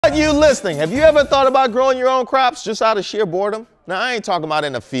You listening, have you ever thought about growing your own crops just out of sheer boredom? Now, I ain't talking about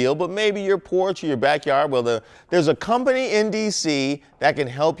in a field, but maybe your porch or your backyard. Well, there's a company in D.C. that can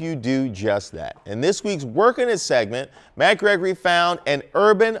help you do just that. In this week's Working It segment, Matt Gregory found an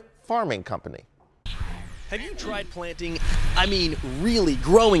urban farming company. Have you tried planting, really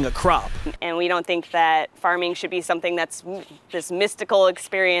growing a crop? And we don't think that farming should be something that's this mystical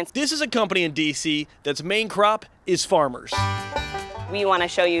experience. This is a company in D.C. that's main crop is farmers. We want to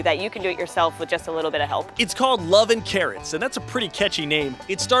show you that you can do it yourself with just a little bit of help. It's called Love and Carrots, and that's a pretty catchy name.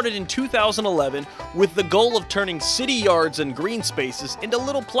 It started in 2011 with the goal of turning city yards and green spaces into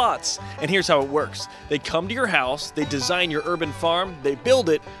little plots. And here's how it works. They come to your house, they design your urban farm, they build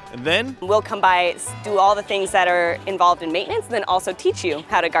it, and then we'll come by, do all the things that are involved in maintenance, and then also teach you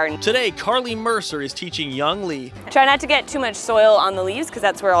how to garden. Today, Carly Mercer is teaching young Lee. Try not to get too much soil on the leaves because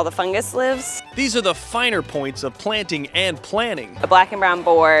that's where all the fungus lives. These are the finer points of planting and planning. A black and brown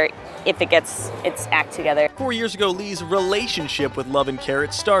boar, if it gets its act together. 4 years ago, Lee's relationship with Love and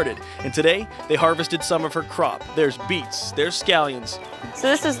Carrots started, and today they harvested some of her crop. There's beets, there's scallions. So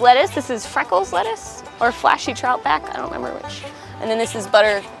this is lettuce, this is Freckles lettuce, or Flashy Troutback, I don't remember which. And then this is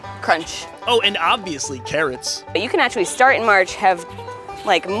Butter Crunch. Oh, and obviously carrots. But you can actually start in March, have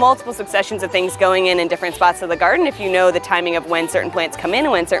like multiple successions of things going in different spots of the garden if you know the timing of when certain plants come in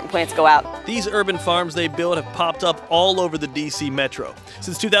and when certain plants go out. These urban farms they build have popped up all over the DC metro.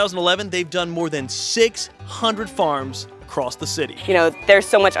 Since 2011, they've done more than 600 farms across the city. You know, there's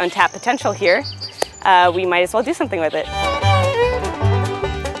so much untapped potential here, we might as well do something with it.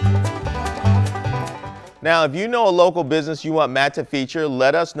 Now, if you know a local business you want Matt to feature,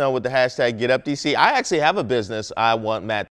 let us know with the hashtag GetUpDC. I actually have a business I want Matt